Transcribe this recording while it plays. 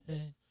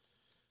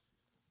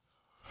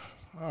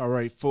All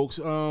right, folks.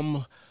 We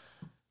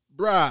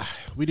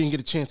didn't get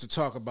a chance to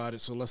talk about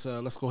it, so let's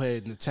go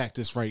ahead and attack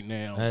this right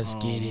now. Let's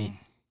get it.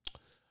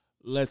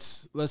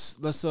 Let's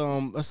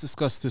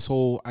discuss this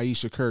whole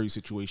Ayesha Curry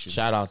situation.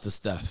 Shout out to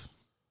Steph.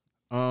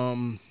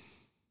 For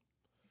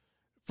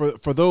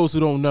those who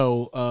don't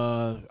know,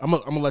 I'm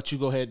gonna let you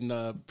go ahead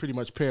and pretty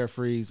much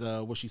paraphrase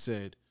what she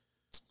said.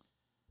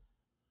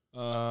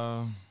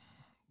 Well,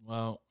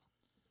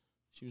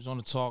 she was on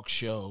a talk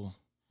show.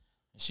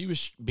 She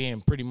was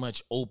being pretty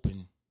much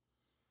open,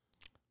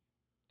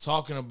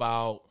 talking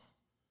about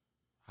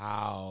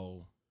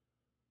how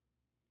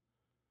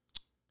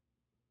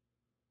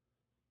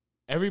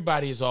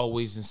everybody is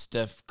always in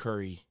Steph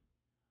Curry,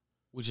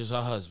 which is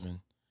her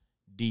husband,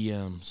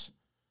 DMs.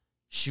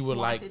 She would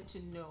like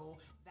to know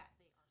that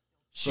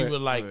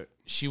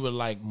she would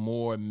like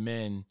more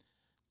men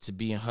to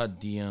be in her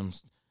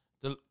DMs,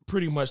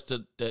 pretty much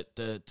to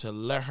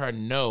let her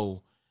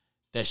know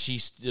that she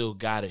still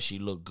got it. She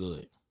looked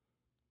good.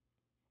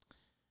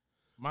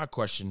 My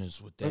question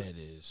is what that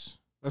is.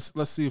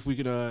 Let's see if we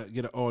can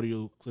get an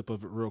audio clip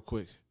of it real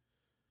quick.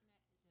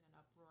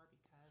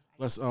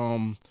 Let's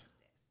Something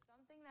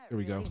that Here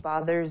we really go.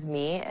 bothers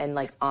me and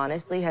like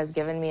honestly has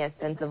given me a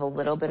sense of a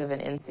little bit of an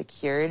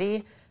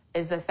insecurity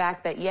is the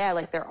fact that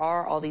there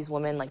are all these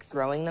women like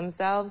throwing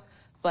themselves,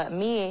 but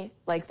me,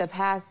 like the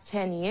past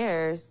 10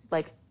 years,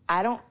 like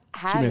I don't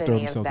have meant throw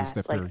any of themselves in that.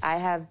 Steph Like Curry. I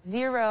have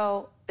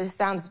zero, this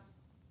sounds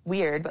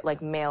weird, but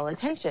like male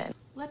attention.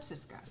 Let's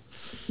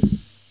discuss.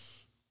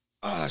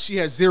 she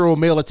has zero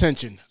male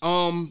attention.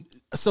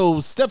 So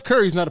Steph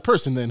Curry's not a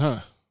person then, huh?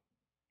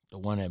 The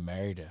one that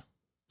married her.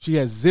 She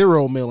has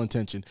zero male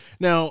attention.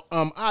 Now,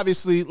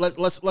 obviously,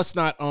 let's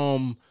not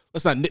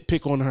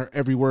nitpick on her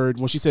every word.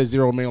 When she says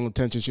zero male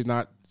attention, she's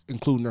not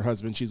including her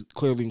husband. She's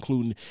clearly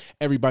including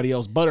everybody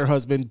else but her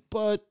husband.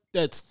 But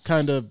that's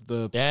kind of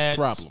the That's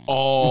problem.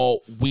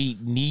 all we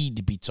need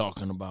to be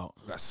talking about.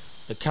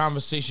 Yes. The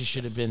conversation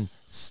should have been,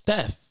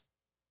 Steph,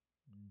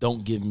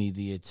 don't give me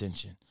the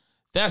attention.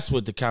 That's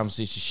what the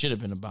conversation should have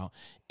been about,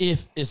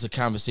 if it's a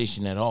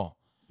conversation at all.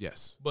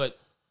 Yes. But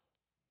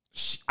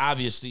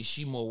obviously,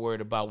 she more worried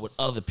about what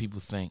other people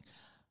think.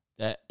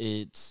 That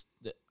it's,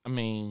 I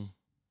mean.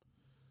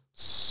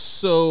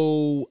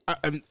 So,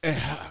 I'm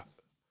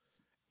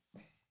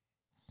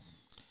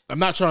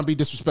not trying to be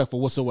disrespectful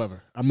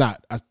whatsoever. I'm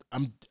not.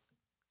 I'm.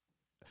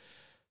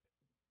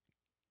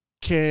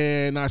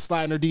 Can I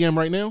slide in her DM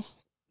right now?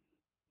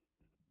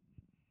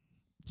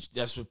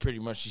 That's what pretty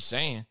much she's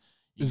saying.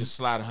 You can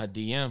slide in her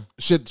DM.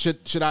 Should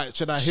I hit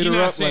She her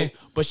not up? saying,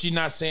 but she's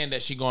not saying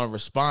that she's going to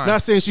respond.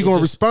 Not saying she's It's going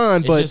to just-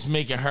 respond, but it's just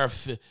making her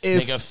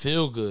make her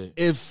feel good.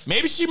 if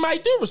Maybe she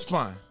might do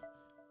respond.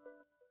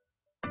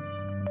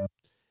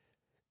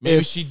 Maybe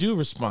If- she do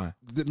respond.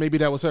 maybe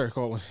that was her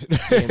calling.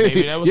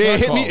 maybe that was her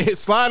hit calling.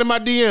 slide in my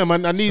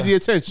DM. I need the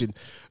attention.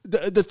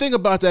 The thing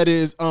about that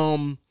is,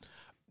 a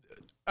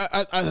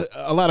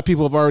lot of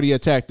people have already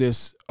attacked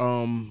this.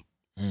 And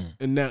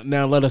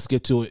now let us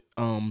get to it.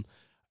 I'm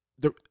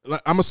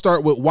gonna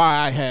start with why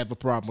I have a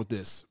problem with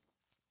this.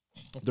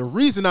 The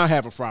reason I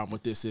have a problem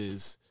with this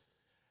is,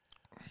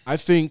 I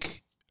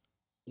think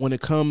when it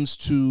comes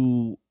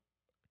to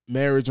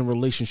marriage and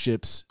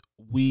relationships,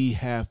 we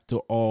have to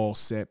all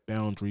set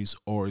boundaries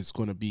or it's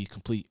going to be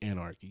complete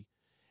anarchy.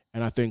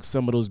 And I think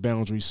some of those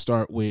boundaries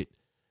start with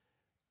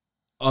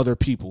other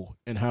people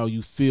and how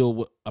you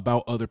feel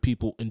about other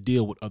people and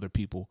deal with other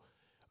people.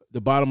 The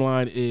bottom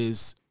line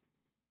is,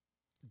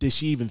 did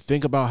she even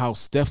think about how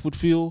Steph would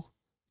feel?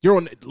 You're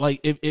on,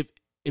 like,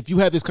 if you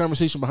have this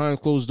conversation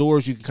behind closed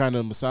doors, you can kind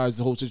of massage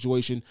the whole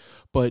situation.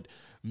 But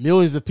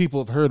millions of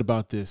people have heard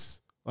about this.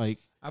 Like,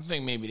 I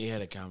think maybe they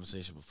had a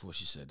conversation before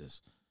she said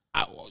this.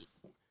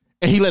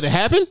 and he let it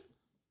happen?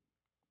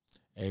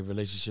 A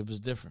relationship is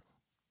different.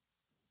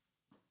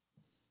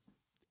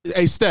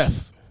 Hey,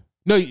 Steph.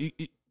 No, you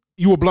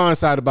were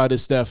blindsided by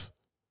this, Steph.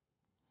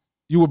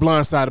 You were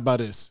blindsided by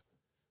this.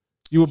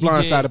 You were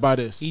blindsided by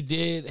this. He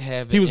did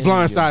have. He was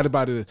blindsided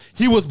by this.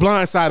 He was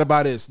blindsided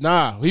by this.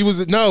 Nah, he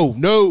was no.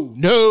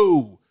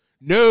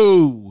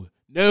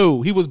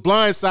 He was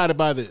blindsided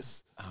by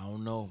this. I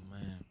don't know,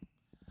 man.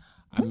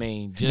 I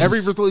mean, just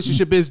Every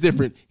relationship is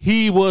different.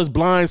 He was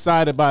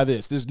blindsided by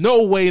this. There's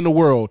no way in the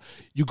world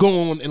you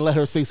go on and let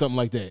her say something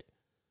like that.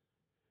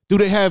 Do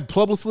they have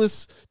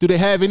publicists? Do they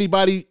have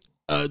anybody,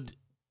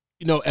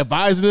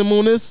 advising them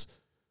on this?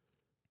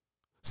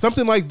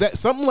 Something like that.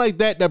 Something like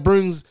that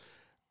brings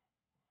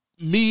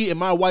me and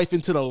my wife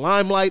into the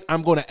limelight.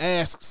 I'm going to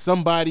ask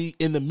somebody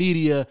in the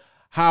media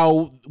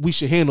how we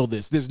should handle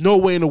this. There's no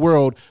way in the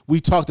world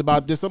we talked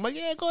about this. I'm like,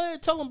 yeah, go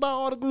ahead, tell them about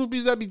all the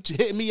groupies that be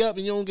hitting me up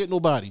and you don't get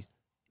nobody.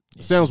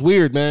 It sounds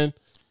weird, man.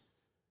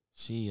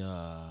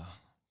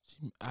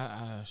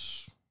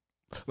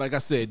 Like I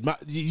said,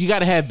 you got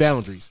to have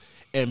boundaries,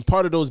 and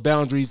part of those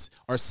boundaries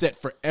are set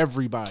for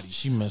everybody.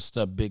 she messed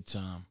up big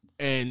time.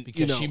 And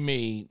Because she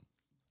made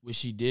what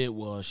she did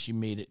was she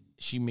made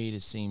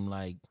it seem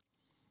like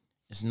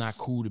it's not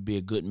cool to be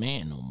a good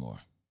man no more.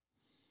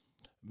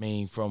 I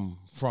mean, from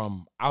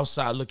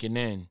outside looking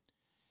in,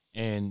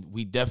 and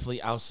we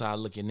definitely outside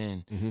looking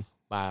in.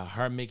 By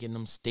her making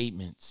them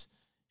statements,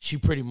 she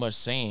pretty much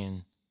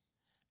saying,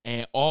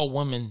 and all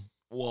women,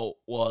 well,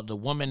 the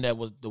woman that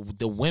was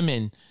the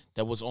women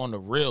that was on the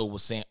real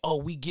was saying, "Oh,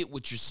 we get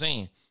what you're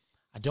saying."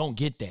 I don't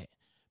get that,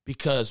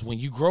 because when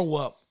you grow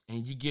up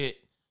and you get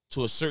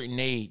to a certain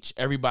age,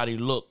 everybody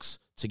looks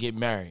to get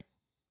married.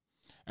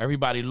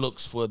 Everybody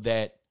looks for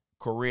that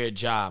career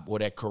job or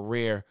that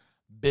career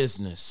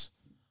business.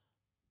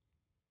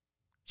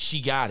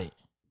 She got it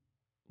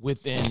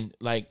within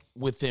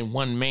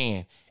one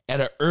man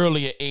at an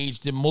earlier age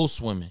than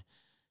most women.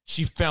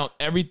 She found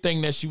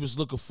everything that she was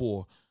looking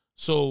for.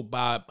 So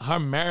by her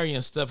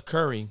marrying Steph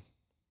Curry,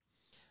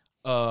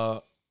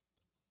 it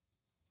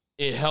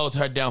held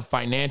her down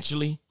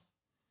financially.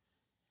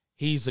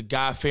 He's a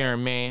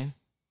God-fearing man.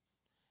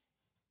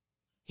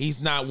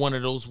 He's not one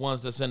of those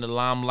ones that's in the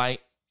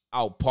limelight,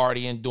 out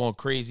partying, doing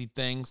crazy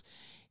things.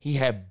 He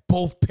had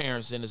both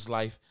parents in his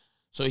life,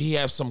 so he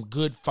has some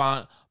good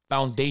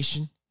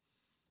foundation.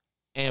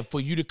 And for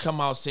you to come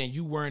out saying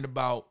you worried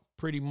about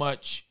pretty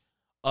much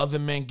other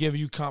men giving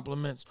you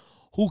compliments,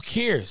 who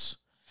cares?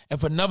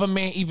 If another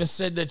man even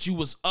said that you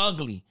was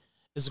ugly,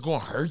 is it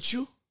going to hurt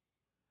you?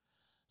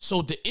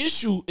 So the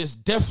issue is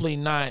definitely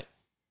not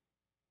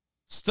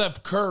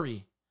Steph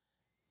Curry.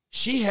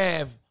 She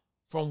have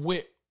from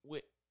with.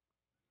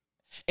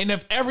 And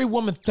if every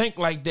woman think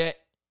like that,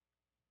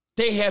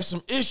 they have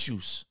some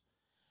issues.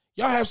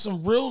 Y'all have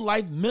some real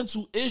life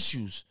mental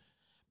issues.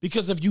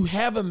 Because if you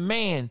have a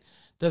man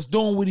that's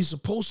doing what he's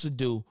supposed to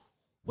do,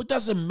 what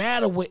does it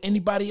matter what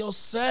anybody else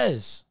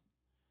says?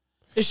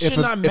 It should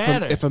not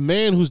matter. If a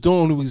man who's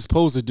doing what he's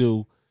supposed to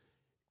do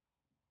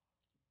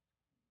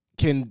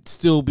can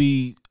still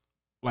be,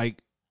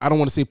 like, I don't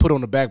want to say put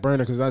on the back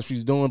burner because that's what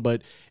he's doing,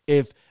 but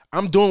if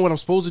I'm doing what I'm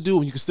supposed to do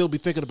and you can still be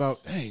thinking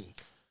about, dang,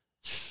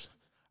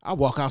 I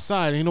walk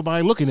outside, ain't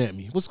nobody looking at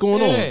me. What's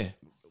going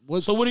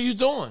on? So what are you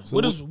doing? So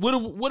what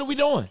are we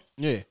doing?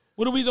 Yeah.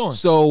 What are we doing?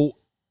 So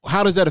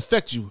how does that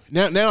affect you?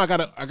 Now I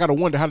gotta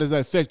wonder, how does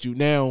that affect you?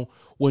 Now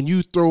when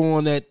you throw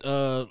on that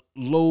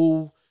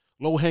low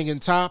hanging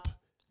top,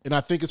 and I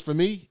think it's for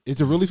me,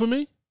 is it really for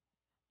me?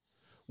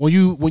 When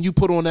you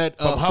put on that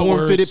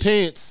form fitted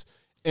pants,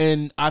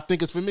 and I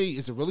think it's for me,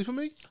 is it really for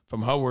me?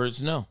 From her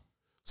words, no.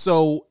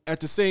 So at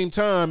the same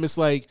time, it's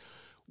like,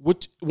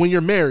 when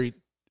you're married,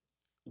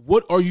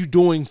 what are you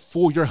doing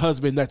for your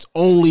husband that's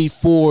only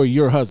for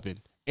your husband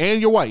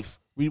and your wife?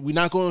 We're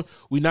not going,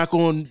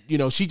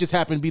 she just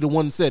happened to be the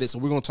one that said it, so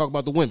we're going to talk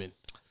about the women.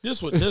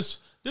 This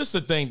is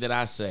the thing that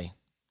I say.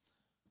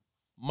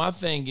 My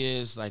thing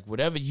is, like,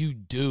 whatever you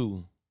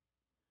do,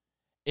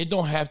 it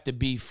don't have to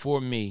be for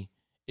me.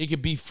 It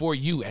could be for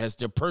you as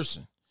the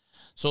person.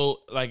 So,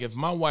 like, if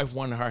my wife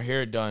wanted her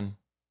hair done,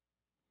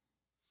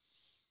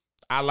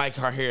 I like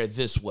her hair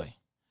this way.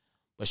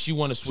 But she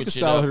want to switch it up. She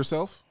can style it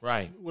herself.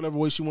 Right. Whatever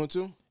way she wants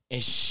to.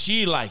 And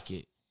she like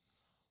it.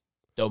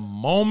 The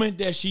moment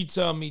that she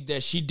tell me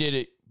that she did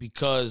it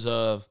because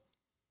of,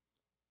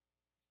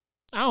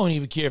 I don't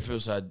even care if it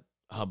was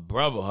her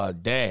brother or her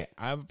dad.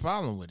 I have a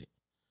problem with it.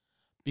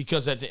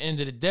 Because at the end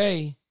of the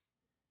day,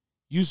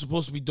 you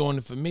supposed to be doing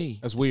it for me.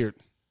 That's weird.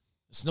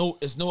 It's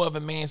no other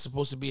man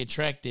supposed to be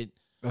attracted.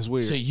 That's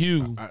weird to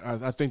you.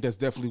 I think that's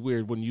definitely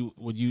weird when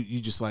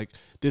you just like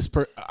this.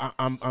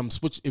 I'm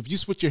switch. If you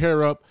switch your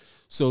hair up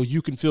so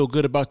you can feel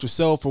good about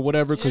yourself or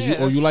whatever, because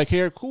you like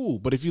hair, cool.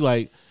 But if you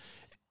like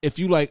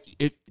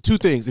two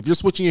things: if you're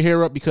switching your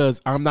hair up because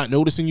I'm not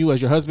noticing you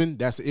as your husband,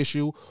 that's an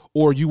issue.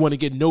 Or you want to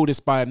get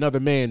noticed by another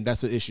man,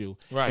 that's an issue.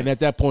 Right. And at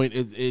that point,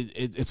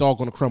 it's all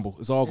going to crumble.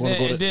 It's all going to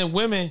go. And then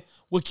women.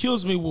 What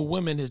kills me with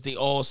women is they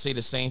all say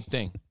the same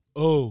thing.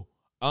 Oh,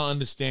 I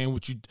understand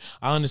where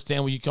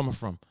you're coming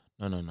from.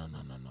 No.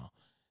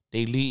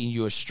 They leading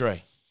you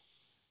astray.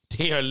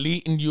 They are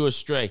leading you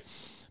astray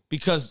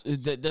because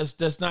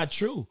that's not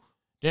true.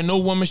 Then no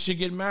woman should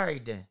get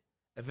married then.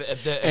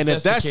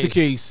 If that's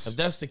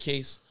the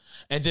case.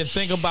 And then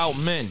think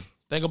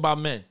about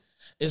men.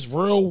 It's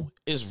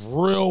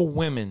real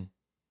women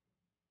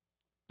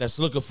that's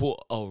looking for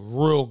a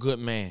real good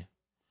man.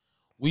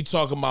 We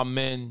talking about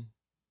men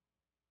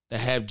that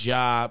have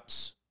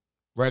jobs,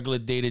 regular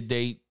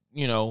day-to-day,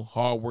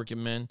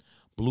 hard-working men,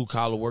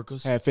 blue-collar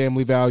workers. Have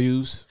family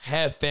values.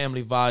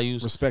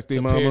 Respect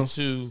their mama. Compared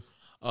to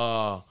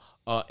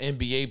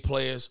NBA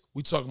players.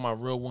 We talking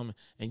about real women.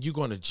 And you're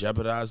going to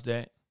jeopardize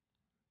that?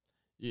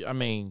 I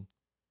mean,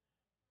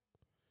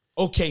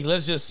 okay,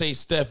 let's just say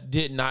Steph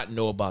did not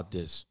know about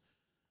this.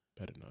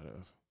 Better not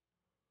have.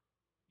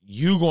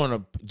 You're going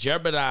to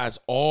jeopardize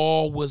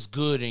all what's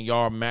good in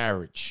your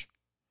marriage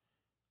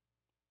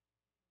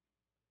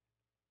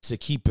to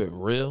keep it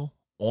real,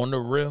 on the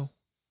real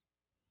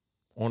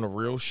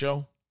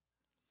show.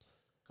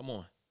 Come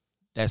on.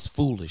 That's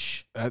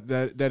foolish.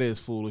 That is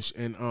foolish.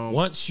 And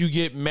once you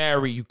get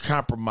married, you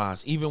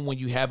compromise. Even when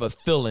you have a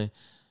feeling,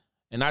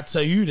 and I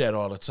tell you that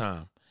all the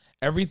time.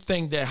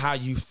 Everything that how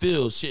you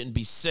feel shouldn't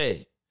be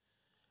said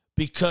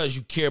because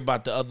you care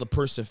about the other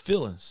person's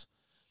feelings.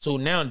 So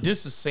now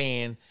this is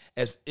saying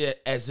as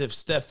if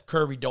Steph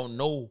Curry don't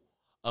know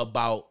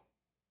about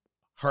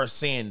her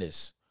saying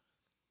this.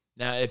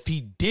 Now, if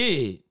he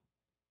did,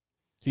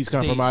 he's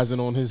compromising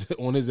on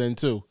his end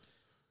too.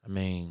 I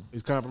mean,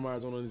 he's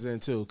compromising on his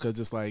end too, because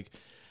it's like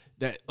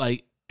that.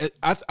 Like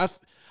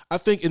I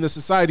think in the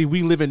society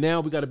we live in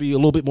now, we got to be a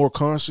little bit more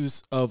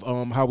conscious of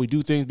how we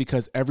do things,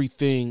 because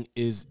everything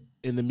is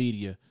in the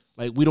media.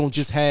 Like, we don't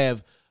just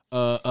have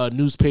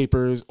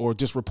newspapers or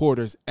just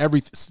reporters.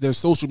 There's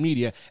social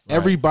media. Right.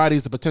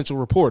 Everybody's the potential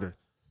reporter.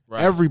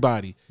 Right.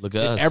 Everybody. Look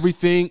at us.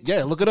 Everything.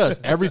 Yeah, look at us.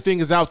 Everything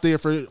is out there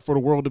for the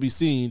world to be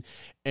seen.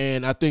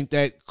 And I think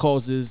that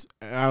causes,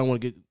 I don't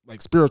want to get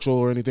like spiritual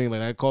or anything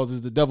like that,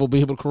 causes the devil to be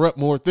able to corrupt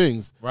more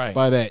things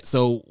by that.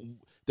 So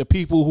the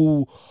people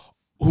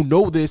who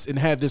know this and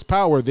have this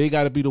power, they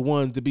got to be the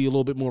ones to be a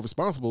little bit more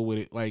responsible with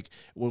it. Like,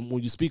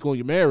 when you speak on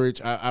your marriage,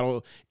 I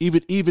don't,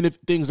 even if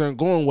things aren't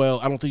going well,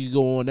 I don't think you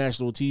go on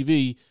national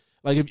TV.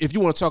 Like, if you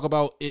want to talk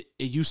about it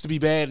used to be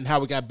bad and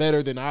how it got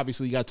better, then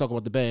obviously you got to talk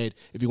about the bad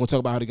if you want to talk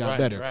about how it got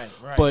better.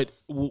 Right. But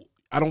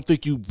I don't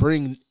think you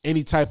bring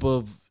any type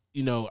of,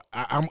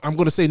 I'm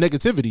going to say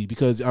negativity,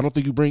 because I don't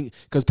think you bring,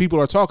 because people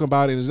are talking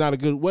about it and it's not a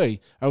good way.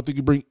 I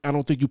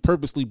don't think you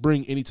purposely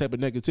bring any type of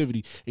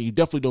negativity, and you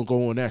definitely don't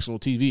go on national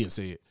TV and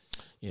say it.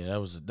 Yeah,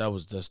 that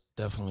was just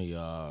definitely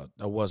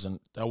that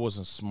wasn't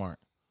smart.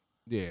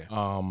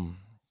 Yeah.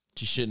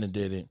 She shouldn't have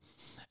did it.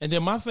 And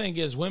then my thing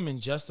is, women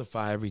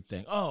justify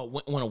everything.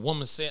 Oh, when a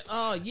woman said,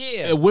 "Oh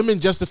yeah," women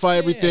justify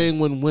everything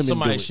when women.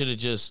 Somebody should have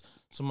just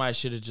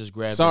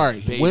grabbed.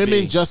 Sorry,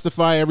 women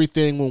justify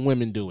everything when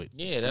women do it.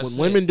 Yeah, that's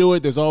when women do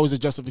it. There's always a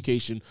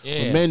justification.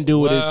 Yeah. When men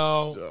do it,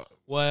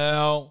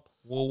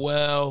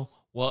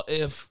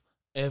 if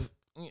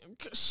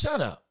shut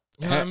up.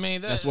 You know what I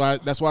mean? That's why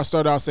I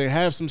started out saying,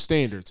 have some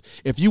standards.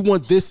 If you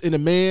want this in a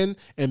man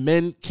and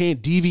men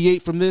can't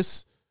deviate from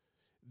this,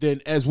 then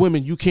as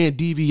women you can't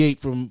deviate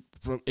from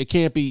it.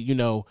 Can't be,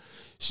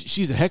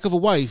 she's a heck of a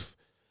wife,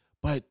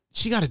 but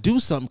she got to do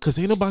something because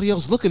ain't nobody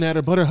else looking at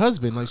her but her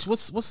husband. Like,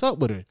 what's up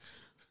with her?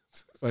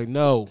 Like,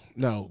 no,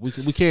 we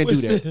can't do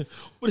that.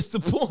 What is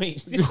the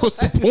point? What's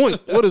the point?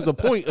 What is the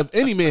point of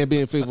any man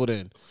being faithful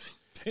then?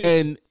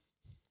 And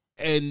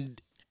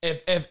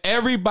if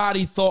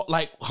everybody thought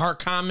like her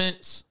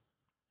comments,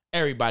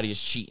 everybody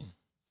is cheating.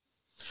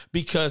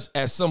 Because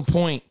at some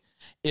point,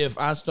 if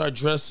I start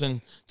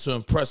dressing to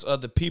impress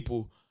other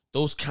people,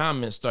 those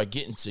comments start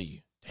getting to you.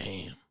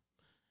 Damn.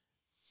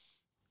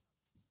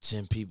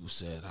 10 people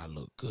said I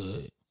look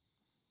good.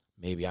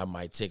 Maybe I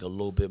might take a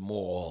little bit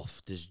more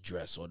off this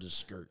dress or this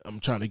skirt. I'm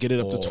trying to get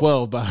it up to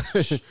 12 by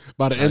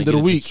the end of the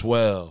week.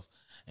 12.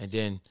 And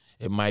then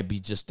it might be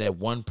just that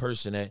one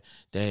person,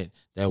 that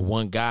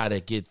one guy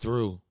that get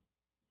through.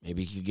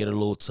 Maybe he can get a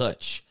little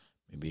touch.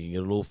 Maybe he can get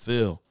a little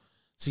feel.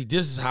 See,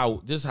 this is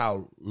how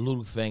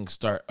little things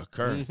start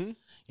occurring. Mm-hmm.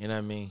 You know what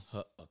I mean?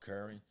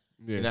 Occurring.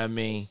 Yeah. You know what I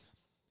mean?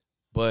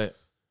 But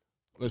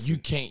listen,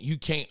 you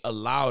can't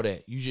allow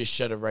that. You just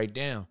shut it right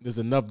down. There's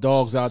enough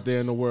dogs out there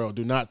in the world.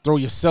 Do not throw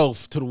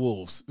yourself to the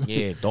wolves.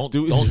 Yeah, don't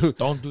do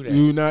that.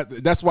 Do not.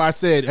 That's why I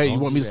said, hey, you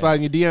want me to slide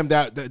in your DM?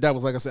 That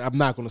was like I said, I'm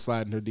not going to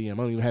slide in her DM. I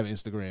don't even have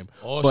Instagram.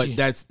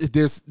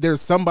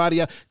 There's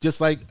somebody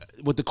just like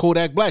with the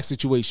Kodak Black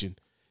situation.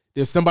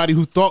 There's somebody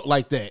who thought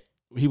like that.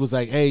 He was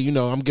like, hey,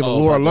 I'm giving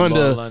Laura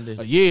London.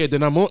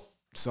 Then I'm on.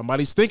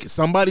 Somebody's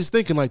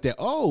thinking like that.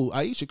 Oh,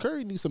 Ayesha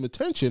Curry needs some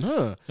attention,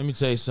 huh? Let me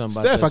tell you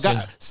something.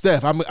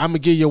 Steph. I'm gonna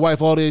give your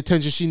wife all the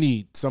attention she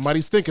needs.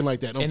 Somebody's thinking like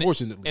that.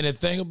 Unfortunately, and the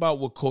thing about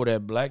what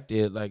Kodak Black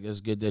did, like,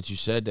 it's good that you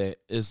said that.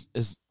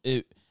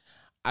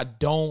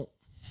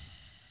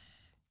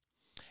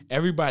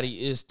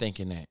 Everybody is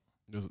thinking that.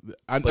 You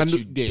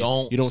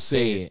don't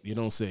say it. You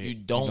don't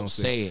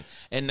say it.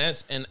 And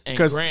that's and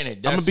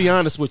granted, I'm gonna be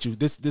honest with you.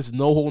 This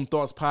No Holding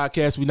Thoughts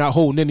podcast. We're not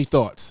holding any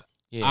thoughts.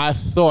 Yeah. I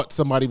thought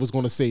somebody was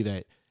going to say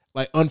that.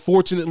 Like,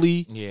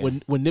 unfortunately,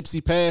 when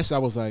Nipsey passed, I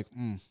was like,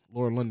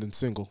 Laura London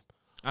single.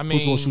 I mean,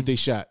 who's going to shoot their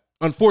shot?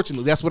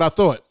 Unfortunately, that's what I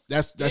thought.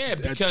 That's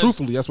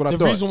truthfully, that's what I thought.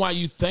 The reason why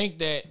you think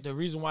that, the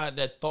reason why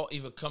that thought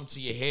even come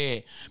to your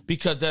head,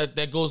 because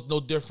that goes no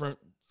different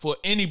for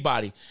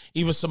anybody,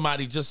 even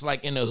somebody just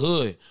like in the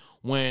hood.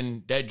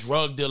 When that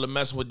drug dealer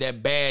messing with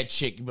that bad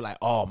chick, you be like,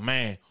 oh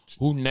man,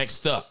 who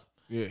next up?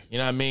 Yeah. You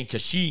know what I mean?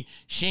 Because she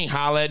ain't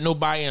holler at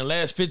nobody in the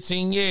last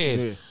 15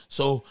 years. Yeah.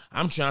 So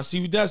I'm trying to see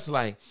what that's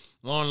like.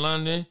 Lauren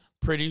London,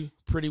 pretty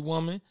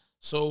woman.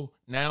 So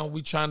now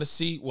we trying to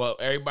see,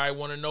 everybody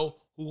want to know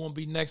who going to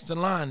be next in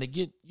line to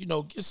get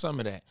some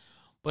of that.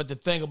 But the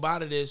thing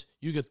about it is,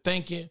 you could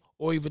think it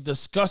or even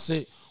discuss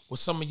it with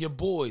some of your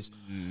boys.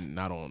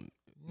 Not on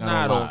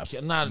live.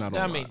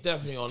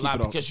 Definitely on live.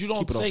 Because you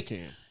don't say,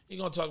 you're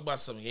going to talk about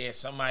something. Yeah,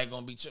 somebody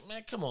going to be,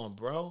 man, come on,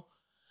 bro.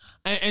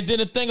 And then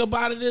the thing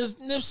about it is,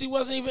 Nipsey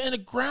wasn't even in the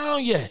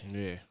ground yet.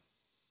 Yeah.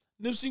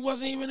 Nipsey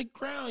wasn't even in the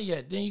ground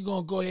yet. Then you're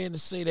going to go ahead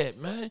and say that,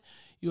 man,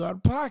 you out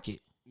of pocket.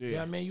 Yeah. You know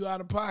what I mean? You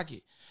out of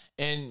pocket.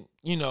 And,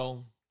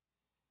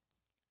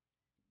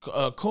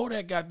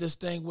 Kodak got this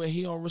thing where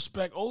he don't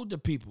respect older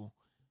people.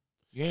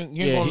 You ain't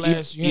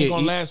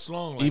gonna last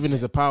long. Like even that.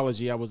 his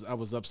apology, I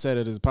was upset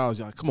at his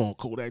apology. Like, come on,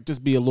 Kodak,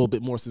 just be a little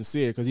bit more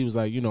sincere, because he was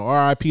like,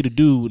 R.I.P. the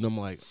dude, and I'm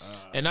like,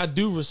 and I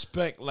do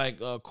respect like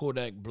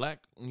Kodak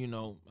Black. I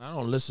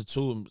don't listen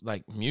to him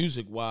like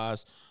music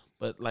wise,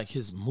 but like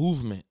his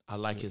movement, I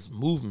like his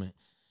movement.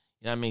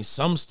 You know what I mean?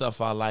 Some stuff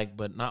I like,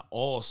 but not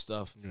all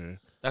stuff. Yeah.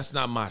 That's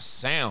not my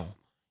sound.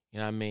 You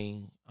know what I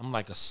mean? I'm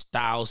like a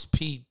Styles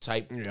P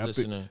type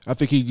listener. I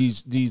think he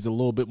needs a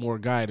little bit more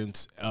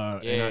guidance.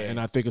 And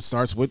I think it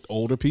starts with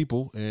older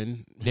people.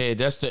 And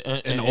that's the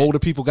and the older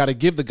people got to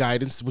give the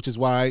guidance, which is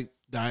why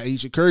the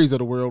Ayesha Currys of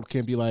the world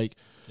can be like,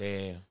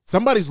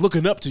 somebody's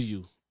looking up to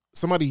you.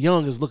 Somebody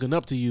young is looking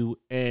up to you,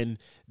 and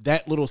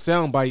that little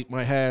soundbite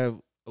might have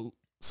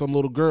some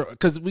little girl,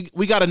 because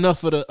we got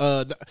enough of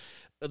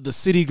the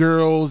city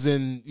girls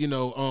and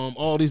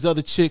all these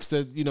other chicks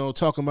that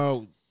talking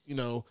about.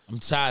 I'm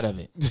tired of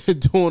it.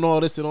 Doing all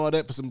this and all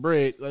that for some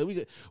bread.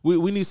 Like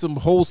we need some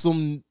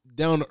wholesome,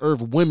 down to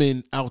earth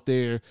women out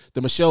there,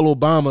 the Michelle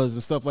Obamas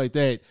and stuff like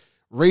that,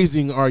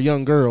 raising our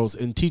young girls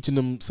and teaching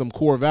them some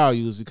core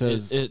values.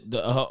 Because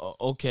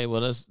okay,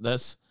 well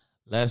let's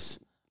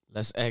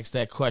ask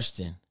that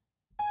question.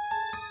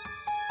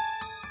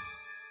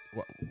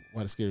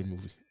 Why the scary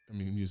movie? I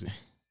mean, music.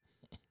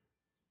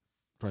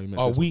 Probably meant.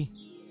 Are we?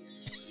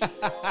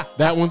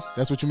 That one?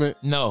 That's what you meant?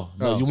 No.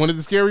 You wanted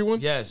the scary one?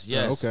 Yes.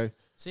 Oh, okay.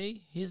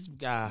 See, his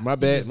guy. My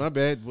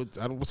bad.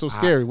 What's so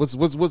scary? What's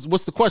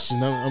the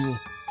question? I'm.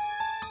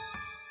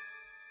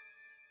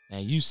 Now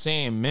you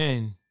saying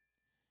men?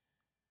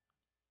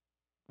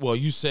 Well,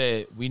 you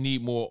said we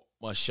need more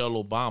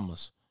Michelle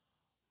Obamas,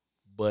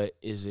 but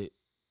is it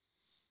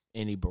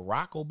any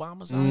Barack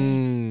Obamas out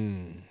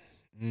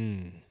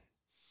here?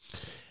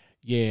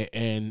 Yeah,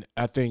 and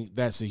I think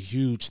that's a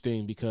huge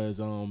thing, because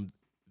the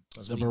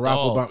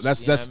Barack Obama,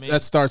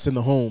 that starts in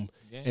the home,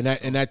 and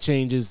that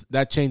changes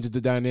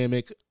the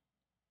dynamic,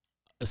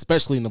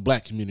 especially in the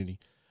black community.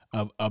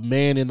 A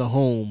man in the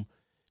home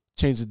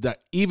changes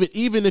that.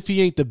 Even if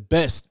he ain't the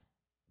best,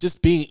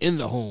 just being in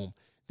the home,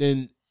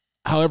 then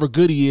however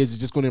good he is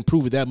just going to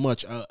improve it that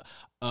much. A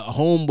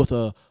home with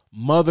a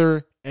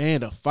mother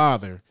and a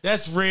father.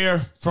 That's rare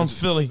from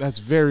Philly. That's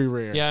very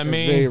rare. Yeah, I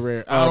mean, very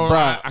rare. I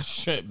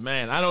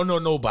don't know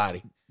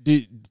nobody.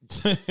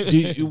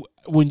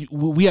 When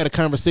we had a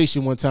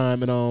conversation one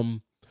time,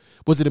 and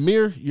was it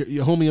Amir,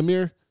 your homie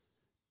Amir,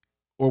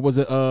 or was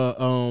it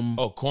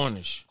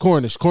Cornish?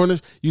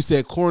 Cornish. You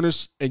said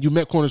Cornish, and you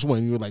met Cornish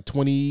when you were like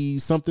 20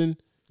 something.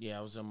 Yeah,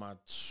 I was in my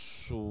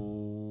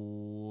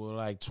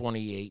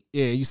 28.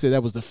 Yeah, you said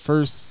that was the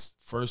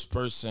first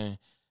person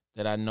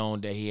that I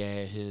known that he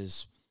had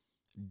his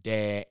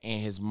dad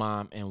and his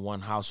mom in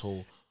one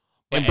household.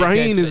 And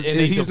Brahim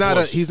he's not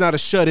a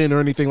shut in or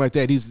anything like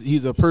that.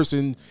 He's a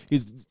person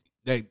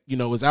that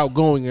is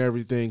outgoing and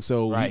everything.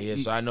 So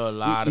so I know a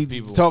lot of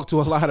people. He's talked to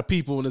a lot of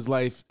people in his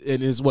life,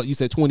 in his what you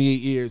said 28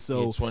 years.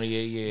 So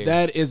 28 years.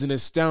 That is an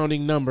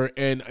astounding number.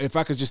 And if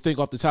I could just think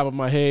off the top of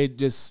my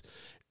head,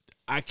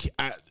 I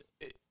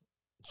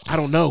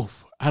don't know.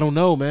 I don't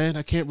know, man.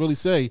 I can't really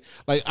say.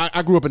 Like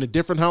I grew up in a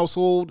different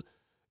household.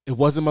 It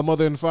wasn't my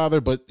mother and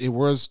father, but it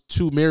was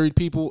two married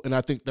people, and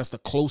I think that's the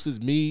closest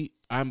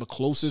I'm the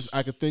closest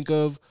I could think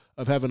of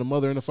having a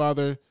mother and a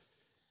father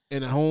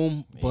in a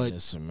home. But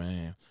listen,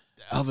 man.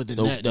 Other than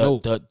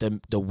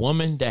that, the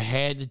woman that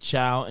had the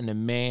child and the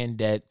man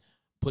that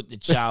put the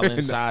child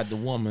inside the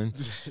woman,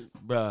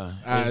 bruh.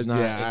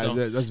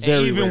 That's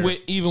very rare.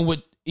 Even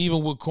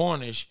with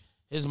Cornish,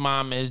 his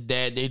mom and his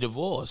dad, they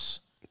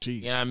divorced.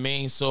 Jeez. You know what I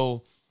mean?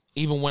 So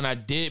even when I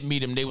did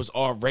meet him, they was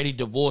already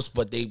divorced,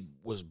 but they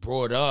was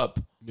brought up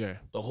the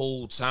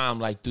whole time,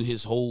 like through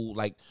his whole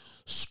like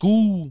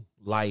school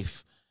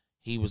life.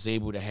 He was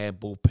able to have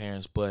both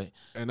parents, but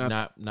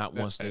not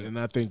once. And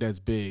I think that's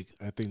big.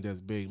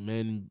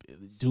 Men,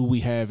 do we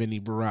have any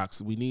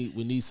Baracks? We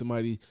need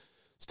somebody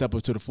step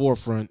up to the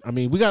forefront. I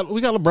mean, we got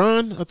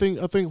LeBron. I think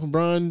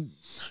LeBron.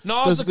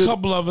 No, there's a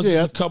couple of us. Yeah,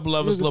 there's a couple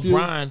of us.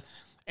 LeBron.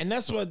 And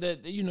that's what I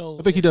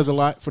think he does a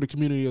lot for the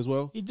community as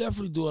well. He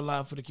definitely do a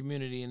lot for the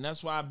community, and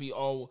that's why I be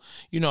all.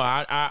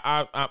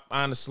 I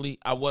honestly,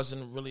 I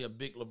wasn't really a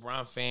big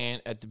LeBron fan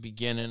at the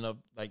beginning of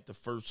like the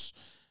first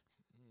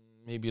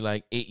maybe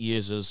like 8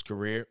 years of his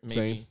career. Maybe.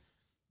 Same.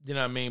 You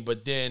know what I mean?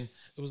 But then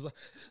it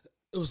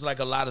was like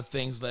a lot of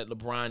things that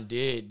LeBron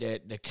did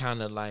that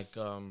kind of like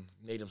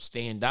made him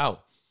stand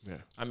out. Yeah,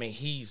 I mean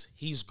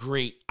he's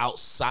great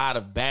outside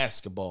of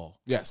basketball.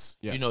 Yes.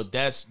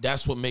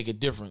 That's what make a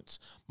difference.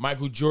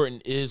 Michael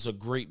Jordan is a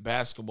great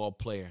basketball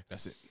player.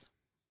 That's it.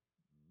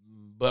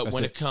 But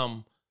when it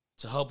come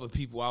to helping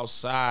people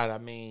outside, I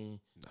mean,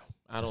 no,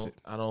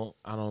 I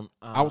don't.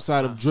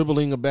 Outside of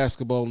dribbling a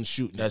basketball and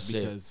shooting, that's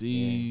because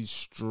he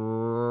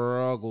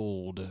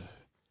struggled.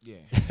 Yeah.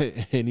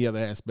 Any other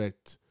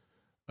aspect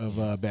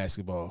of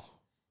basketball.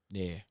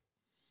 Yeah.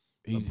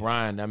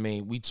 LeBron, I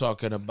mean, we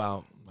talking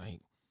about like.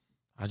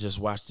 I just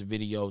watched the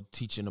video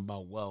teaching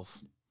about wealth.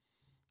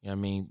 You know what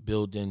I mean?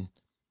 Building,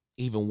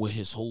 even with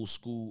his whole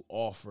school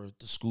offer,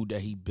 the school that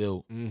he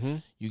built. Mm-hmm.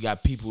 You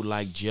got people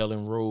like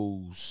Jalen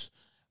Rose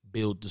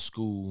build the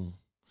school.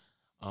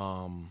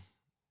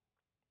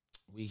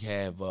 We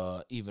have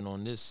even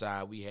on this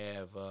side we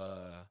have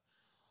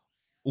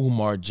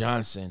Umar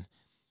Johnson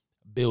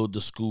build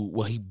the school.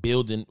 Well,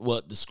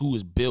 the school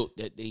is built.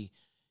 That the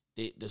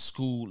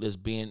school is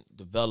being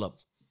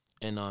developed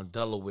in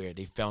Delaware.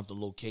 They found the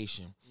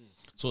location.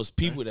 So it's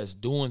people that's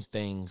doing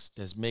things,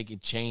 that's making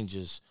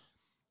changes,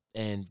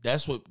 and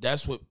that's where the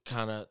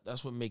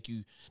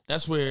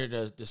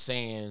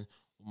saying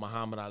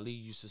Muhammad Ali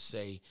used to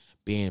say,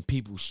 being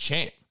people's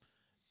champ,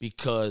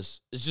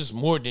 because it's just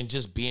more than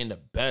just being the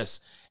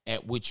best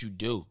at what you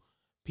do.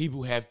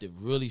 People have to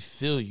really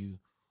feel you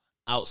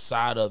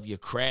outside of your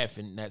craft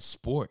in that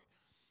sport.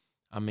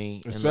 I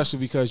mean, especially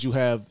because you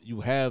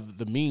have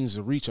the means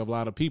to reach a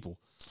lot of people.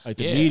 Like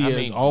the media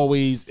is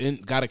always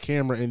got a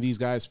camera in these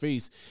guys'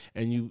 face,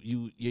 and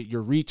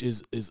your reach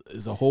is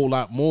a whole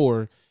lot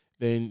more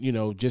than,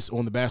 just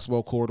on the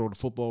basketball court or the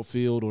football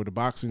field or the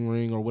boxing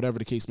ring or whatever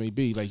the case may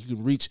be. Like, you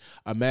can reach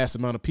a mass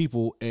amount of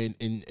people and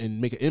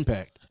make an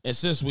impact. And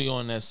since we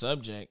on that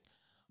subject,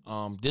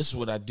 this is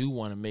what I do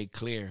want to make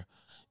clear.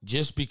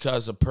 Just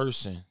because a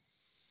person,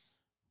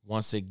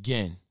 once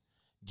again,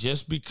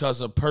 just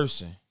because a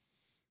person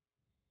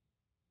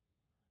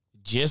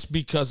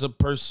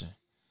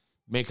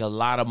make a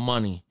lot of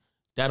money,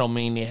 that don't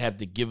mean they have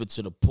to give it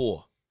to the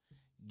poor.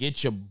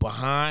 Get your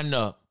behind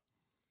up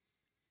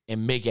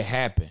and make it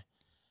happen.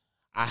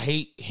 I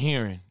hate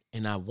hearing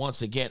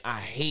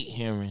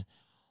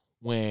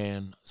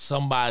when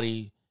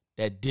somebody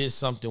that did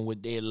something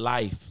with their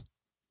life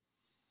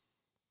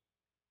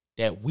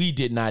that we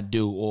did not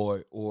do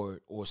or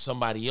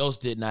somebody else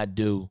did not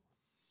do,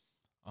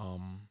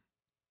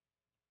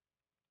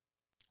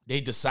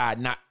 they decide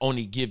not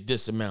only give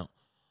this amount.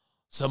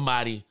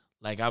 Somebody,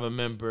 like I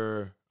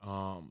remember,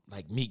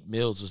 like Meek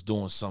Mills was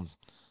doing some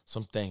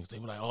things. They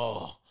were like,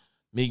 "Oh,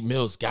 Meek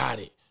Mills got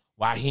it.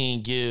 Why he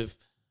ain't give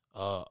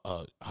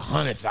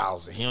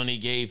 100,000? He only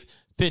gave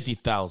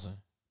 50,000.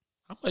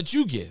 How much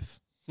you give?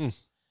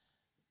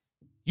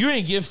 You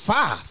ain't give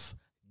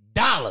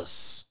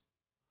 $5.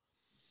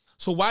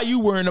 So why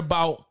you worrying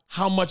about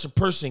how much a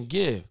person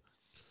give?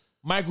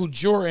 Michael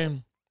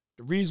Jordan,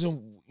 the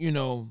reason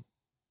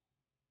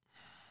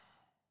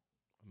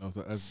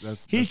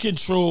he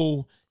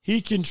controlled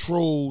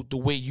the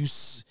way you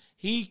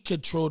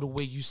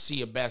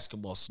see a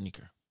basketball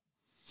sneaker.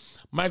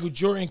 Michael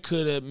Jordan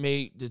could have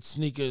made the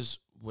sneakers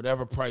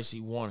whatever price he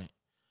wanted,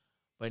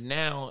 but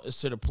now it's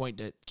to the point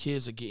that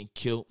kids are getting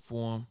killed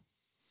for him.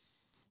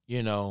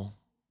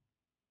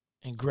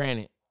 And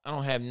granted, I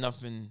don't have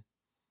nothing.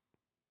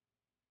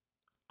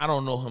 I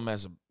don't know him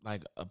as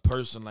a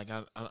person. Like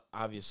I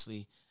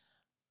obviously,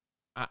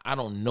 I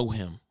don't know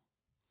him,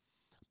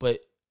 but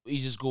we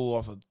just go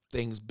off of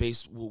things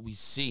based on what we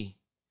see,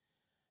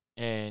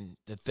 and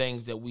the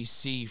things that we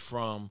see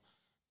from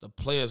the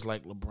players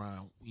like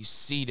LeBron. We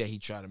see that he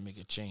tried to make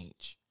a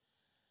change,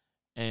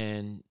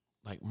 and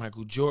like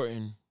Michael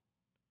Jordan,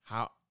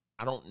 I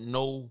don't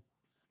know.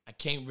 I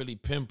can't really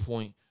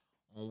pinpoint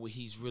on what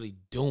he's really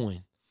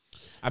doing.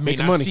 I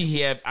mean, I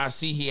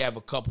see he have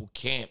a couple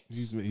camps.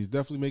 He's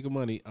definitely making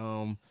money.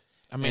 I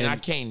mean, I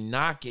can't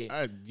knock it.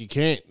 You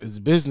can't. It's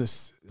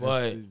business.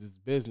 But it's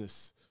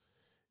business.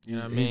 You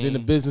know what I mean? He's in the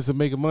business of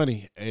making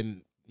money,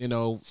 and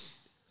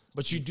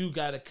But you do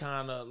gotta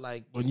kind of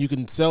like, when you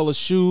can sell a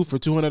shoe for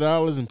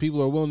 $200 and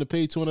people are willing to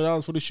pay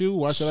 $200 for the shoe.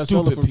 Why should I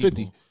sell it for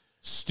 $50?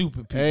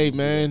 Stupid people. Hey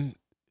man,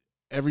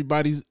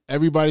 everybody's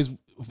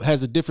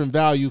has a different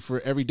value for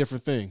every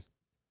different thing.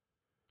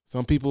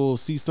 Some people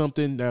see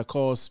something that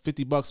costs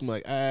 $50. I'm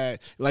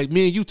like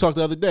me and you talked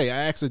the other day.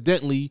 I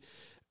accidentally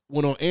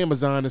went on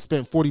Amazon and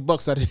spent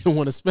 $40 I didn't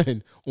want to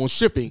spend on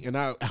shipping, and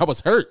I was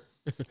hurt.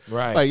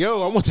 Right. Like,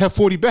 yo, I want that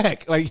 40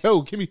 back. Like,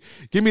 yo, give me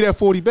that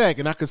 40 back,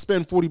 and I could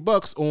spend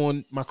 $40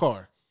 on my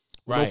car.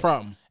 Right. No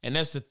problem. And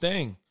that's the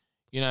thing.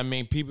 You know what I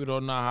mean? People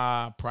don't know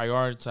how to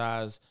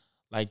prioritize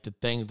like the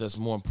things that's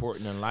more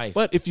important in life.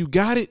 But if you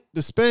got it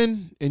to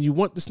spend and you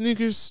want the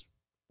sneakers,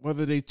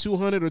 whether they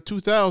 $200 or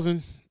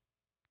 $2,000,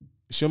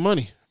 it's your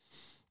money.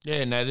 Yeah,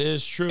 and that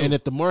is true. And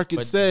if the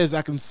market says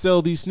I can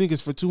sell these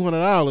sneakers for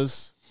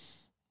 $200,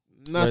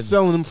 I'm not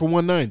selling them for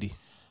 $190.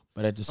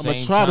 But at the same time, I'm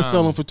gonna try to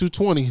sell them for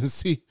 $220 and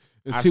see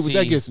what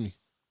that gets me.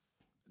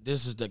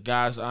 This is the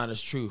guy's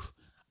honest truth.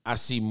 I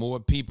see more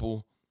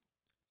people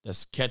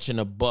that's catching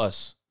a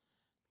bus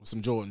with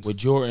some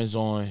Jordans,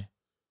 on,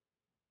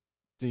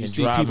 then you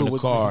see people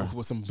with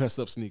some messed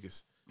up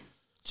sneakers. You know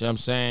what I'm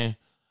saying?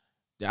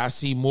 I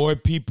see more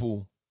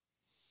people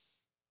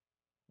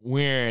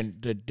wearing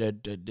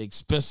the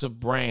expensive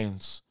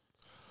brands,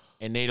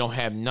 and they don't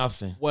have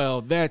nothing. Well,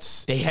 they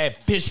have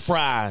fish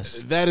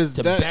fries. That is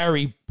the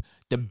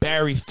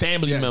Barry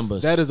family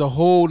members. That is a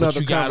whole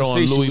nother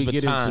conversation we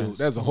get into.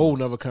 That's a whole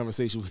nother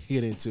conversation we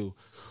get into.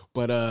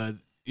 But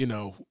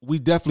we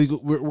definitely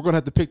we're gonna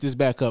have to pick this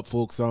back up,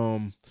 folks.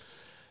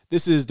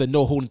 This is the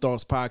No Holding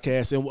Thoughts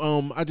podcast,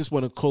 and I just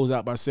want to close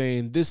out by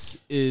saying this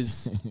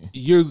is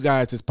your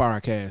guys'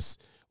 podcast.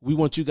 We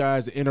want you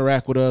guys to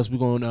interact with us. We're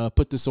gonna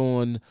put this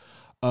on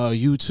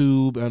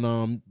YouTube,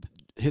 and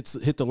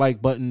hit the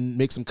like button,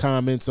 make some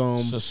comments,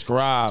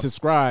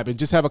 subscribe, and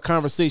just have a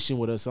conversation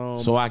with us.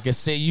 So I can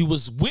say you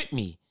was with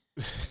me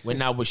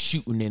when I was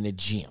shooting in the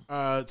gym.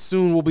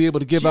 Soon we'll be able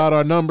to give out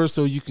our numbers,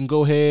 so you can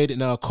go ahead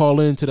and call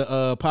into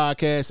the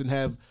podcast and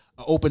have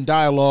an open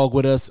dialogue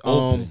with us.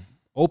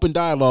 Open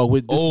dialogue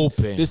with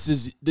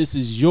this. This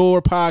is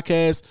your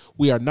podcast.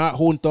 We are not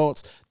holding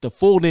thoughts. The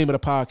full name of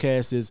the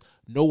podcast is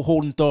No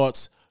Holding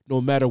Thoughts. No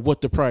matter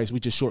what the price, we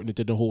just shortened it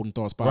to the Holding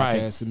Thoughts podcast.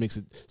 Right. It makes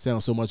it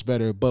sound so much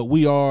better. But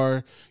we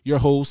are your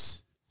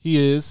hosts. He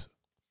is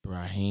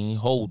Raheem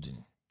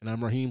Holden. And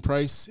I'm Raheem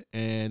Price.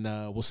 And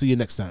we'll see you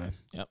next time.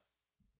 Yep.